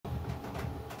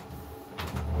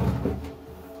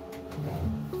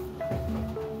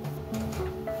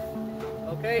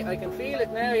Okay, I can feel it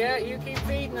now, yeah? You keep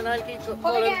feeding and I'll keep Pull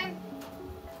pulling. again.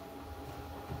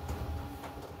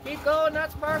 Keep going,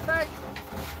 that's perfect.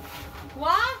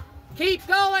 What? Keep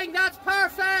going, that's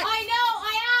perfect. I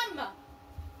know, I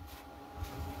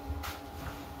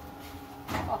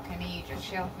am. Fucking you just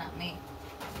shouting at me.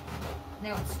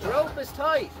 Now it's The stuck. rope is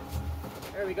tight.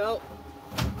 There we go.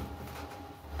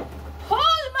 Pull,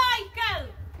 Michael!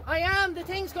 I am, the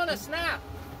thing's gonna snap.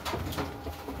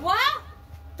 What?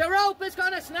 The rope is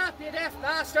gonna snap, you deaf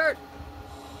bastard.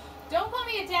 Don't call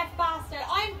me a deaf bastard.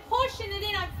 I'm pushing it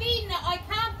in, I'm feeding it. I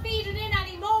can't feed it in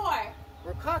anymore.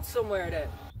 We're caught somewhere then.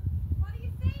 What are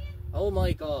you saying? Oh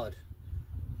my god.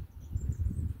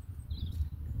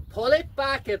 Pull it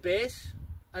back a bit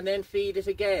and then feed it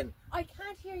again. I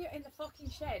can't hear you in the fucking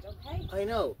shed, okay? I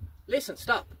know. Listen,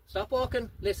 stop. Stop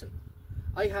walking. Listen.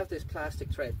 I have this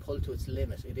plastic thread pulled to its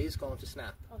limit. It is going to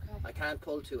snap. Okay. I can't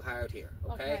pull too hard here,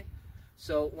 okay? Okay.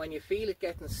 So when you feel it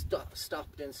getting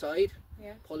stopped inside,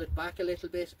 Yeah. pull it back a little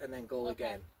bit and then go Okay.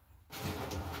 again.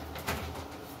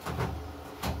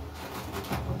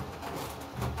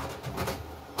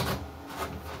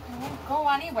 I won't go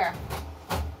anywhere.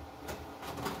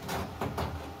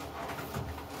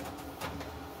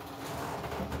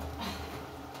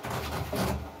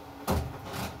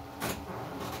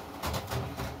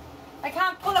 I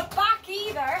can't pull it back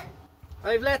either.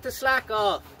 I've let the slack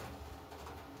off.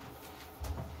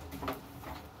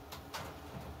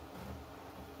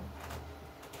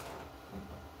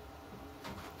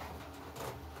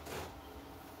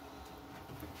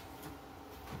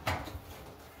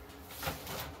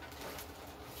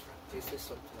 This is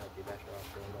something I'd be better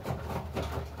off doing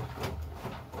myself.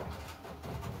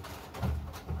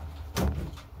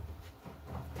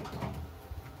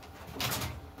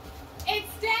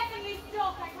 It's definitely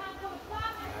stuck. I can't pull it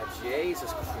back. Ah,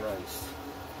 Jesus Christ.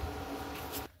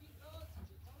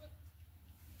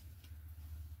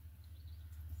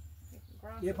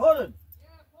 You pulling?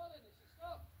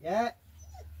 Yeah.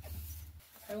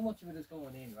 How much of it is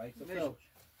going in, right? So Phil,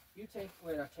 you take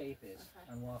where that tape is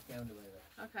and walk down the way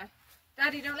with it. Okay.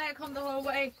 Daddy, don't let it come the whole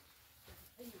way.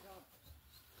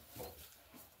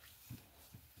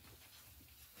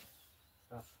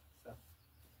 Stop, stop.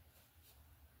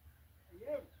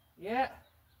 Yeah.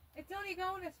 It's only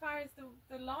going as far as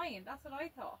the line. That's what I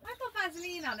thought. I put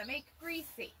Vaseline on it, make it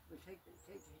greasy. Get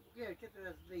the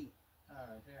Vaseline.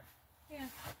 Alright, there. Yeah.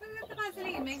 Put the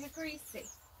Vaseline, make it greasy.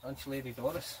 Lunch lady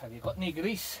Doris, have you got any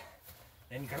grease?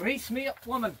 Then grease me up,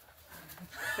 woman.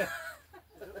 It's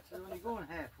only going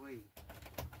halfway.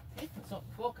 It's something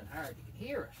fucking hard, you can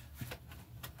hear it.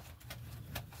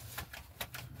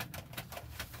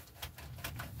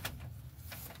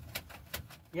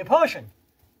 You pushing?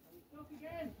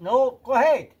 No, go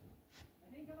ahead.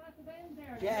 I think I'm at the bend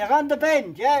there. Yeah, you're on the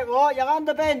bend. Yeah, whoa, you're on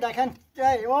the bend. I can't.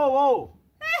 Yeah, whoa, whoa.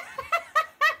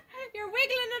 You're wiggling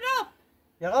it up.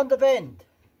 You're on the bend.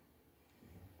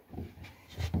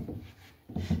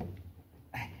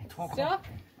 Stuck?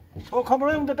 Oh, come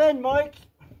around the bend, Mike.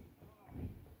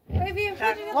 Maybe you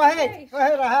put it Go ahead. Go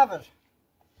ahead. I have it.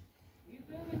 You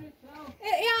filming it slow? Yeah,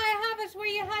 I have it where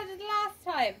you had it last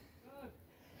time.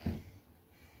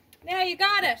 Now you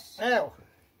got it. Now,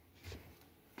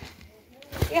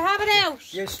 You have it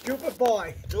out. you stupid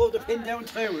boy. Throw the pin down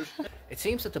through it. It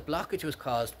seems that the blockage was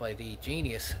caused by the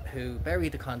genius who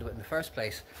buried the conduit in the first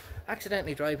place,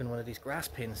 accidentally driving one of these grass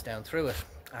pins down through it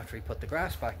after he put the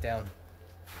grass back down.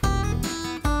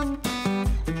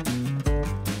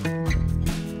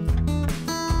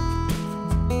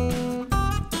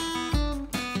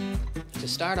 To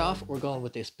start off, we're going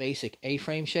with this basic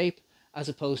A-frame shape as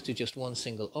opposed to just one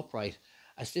single upright,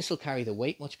 as this will carry the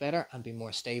weight much better and be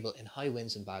more stable in high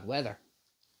winds and bad weather.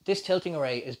 This tilting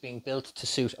array is being built to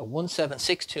suit a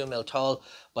 1762mm tall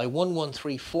by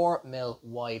 1134mm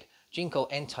wide Jinko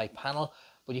N-type panel,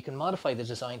 but you can modify the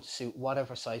design to suit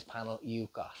whatever size panel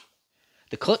you've got.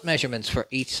 The cut measurements for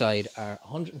each side are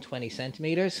 120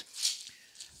 centimeters,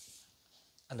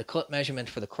 and the cut measurement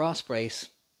for the cross brace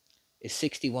is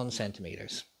 61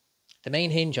 centimeters. The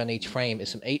main hinge on each frame is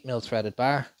some 8mm threaded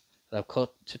bar that I've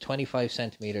cut to 25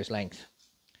 centimeters length.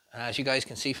 And as you guys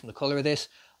can see from the colour of this,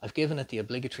 I've given it the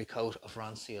obligatory coat of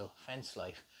Ronseal Fence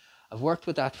Life. I've worked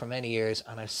with that for many years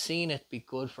and I've seen it be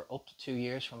good for up to 2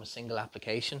 years from a single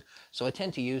application, so I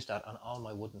tend to use that on all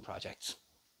my wooden projects.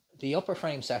 The upper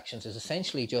frame sections is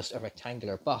essentially just a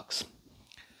rectangular box.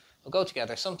 They'll go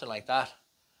together something like that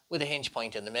with a hinge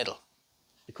point in the middle.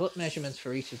 The cut measurements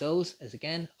for each of those is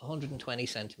again 120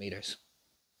 centimeters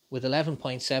with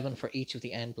 11.7 for each of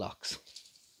the end blocks.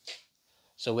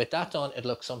 So with that done, it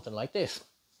looks something like this.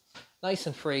 Nice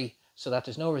and free so that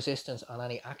there's no resistance on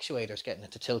any actuators getting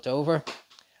it to tilt over.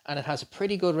 and it has a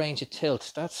pretty good range of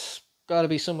tilt. That's got to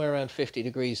be somewhere around 50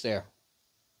 degrees there.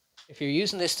 If you're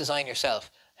using this design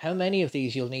yourself, how many of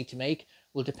these you'll need to make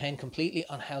will depend completely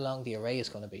on how long the array is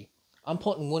going to be. I'm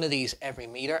putting one of these every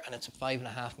metre, and it's a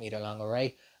 5.5 metre long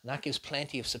array, and that gives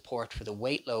plenty of support for the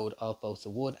weight load of both the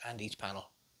wood and each panel.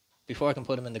 Before I can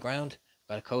put them in the ground, I've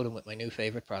got to coat them with my new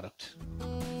favourite product.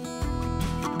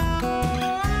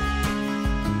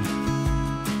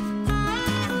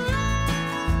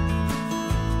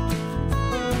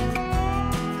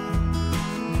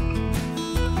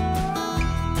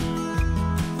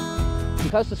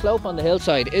 Because the slope on the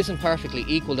hillside isn't perfectly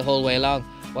equal the whole way along,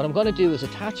 what I'm going to do is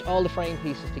attach all the frame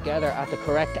pieces together at the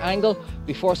correct angle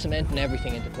before cementing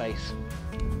everything into place.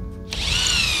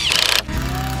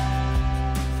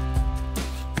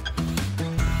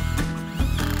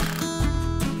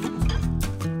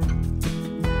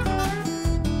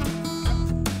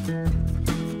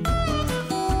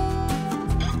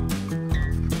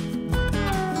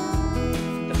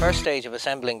 The first stage of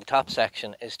assembling the top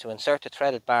section is to insert the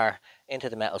threaded bar into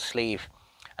the metal sleeve,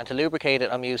 and to lubricate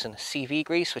it I'm using CV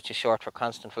grease, which is short for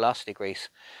constant velocity grease.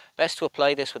 Best to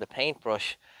apply this with a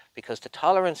paintbrush because the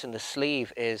tolerance in the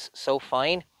sleeve is so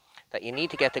fine that you need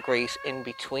to get the grease in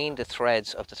between the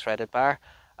threads of the threaded bar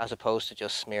as opposed to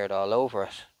just smeared all over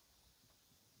it,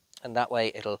 and that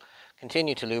way it'll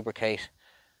continue to lubricate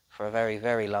for a very,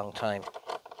 very long time.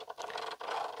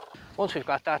 Once we've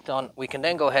got that done, we can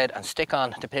then go ahead and stick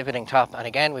on the pivoting top, and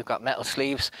again we've got metal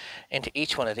sleeves into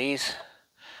each one of these.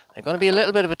 They're going to be a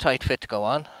little bit of a tight fit to go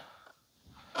on,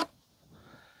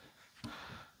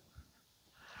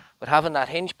 but having that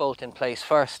hinge bolt in place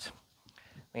first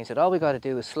means that all we got to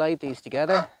do is slide these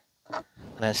together and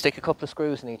then stick a couple of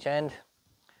screws in each end,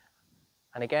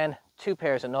 and again 2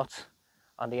 pairs of nuts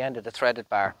on the end of the threaded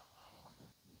bar.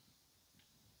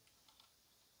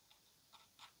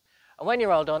 And when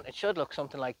you're all done, it should look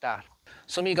something like that.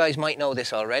 Some of you guys might know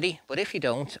this already, but if you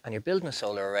don't and you're building a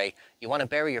solar array, you want to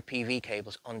bury your PV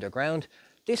cables underground,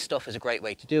 this stuff is a great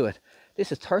way to do it.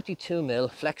 This is 32mm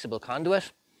flexible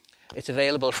conduit. It's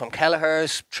available from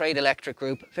Kelleher's, Trade Electric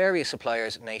Group, various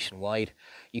suppliers nationwide.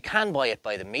 You can buy it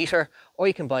by the metre, or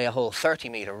you can buy a whole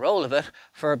 30-metre roll of it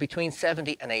for between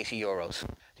 70 and 80 euros.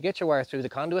 To get your wire through the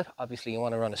conduit, obviously you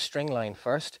want to run a string line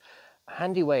first. A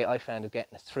handy way I found of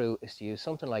getting it through is to use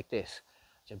something like this.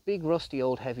 It's a big rusty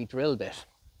old heavy drill bit.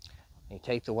 And you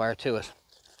tape the wire to it.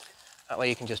 That way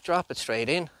you can just drop it straight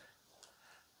in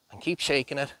and keep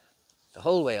shaking it the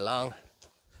whole way along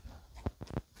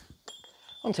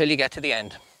until you get to the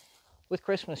end. With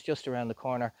Christmas just around the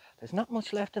corner, there's not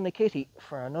much left in the kitty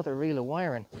for another reel of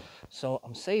wiring. So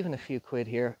I'm saving a few quid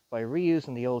here by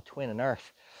reusing the old twin and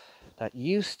earth that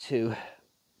used to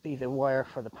be the wire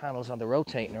for the panels on the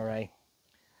rotating array.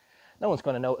 No one's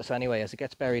going to notice anyway as it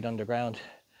gets buried underground,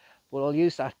 but I'll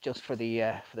use that just for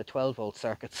the 12-volt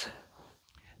circuits.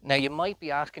 Now you might be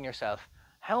asking yourself,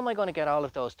 how am I going to get all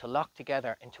of those to lock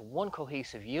together into one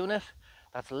cohesive unit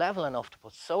that's level enough to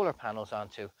put solar panels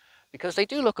onto? Because they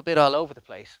do look a bit all over the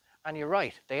place, and you're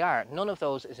right, they are. None of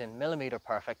those is in millimetre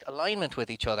perfect alignment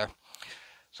with each other.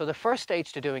 So the first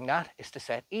stage to doing that is to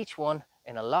set each one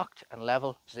in a locked and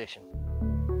level position.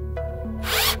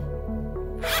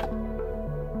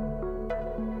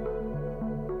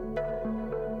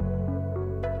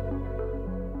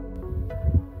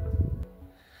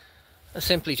 And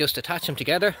simply just attach them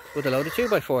together with a load of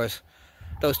 2x4s.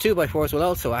 Those 2x4s will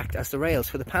also act as the rails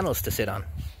for the panels to sit on.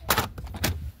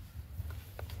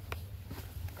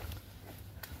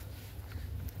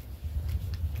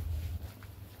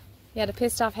 Yeah, the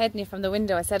pissed off heading you from the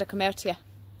window. I said I'd come out to you.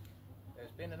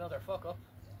 There's been another fuck up.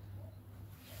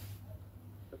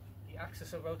 The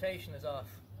axis of rotation is off.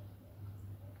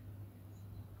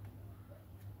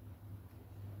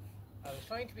 I was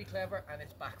trying to be clever and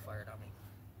it's backfired on me.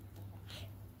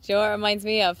 Do you know what it reminds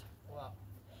me of? What?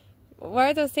 What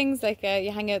are those things like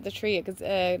you hang out the tree? Not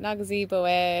a gazebo,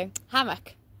 a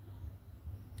hammock.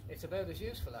 It's about as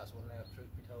useful as one now, truth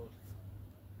be told.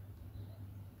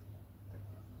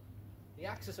 The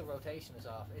axis of rotation is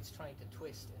off. It's trying to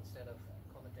twist instead of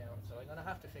coming down, so I'm going to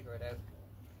have to figure it out.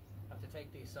 I have to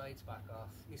take these sides back off.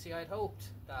 You see, I'd hoped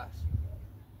that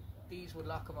these would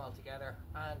lock them all together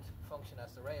and function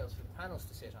as the rails for the panels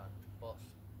to sit on, but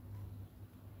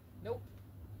nope,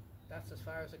 that's as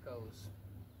far as it goes.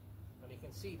 And you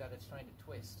can see that it's trying to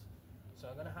twist, so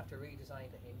I'm going to have to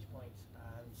redesign the hinge point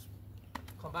and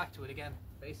come back to it again,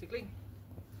 basically.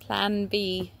 Plan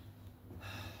B.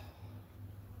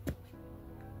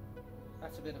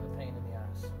 That's a bit of a pain in the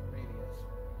ass, it really is.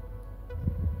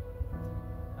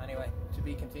 Anyway, to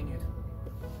be continued.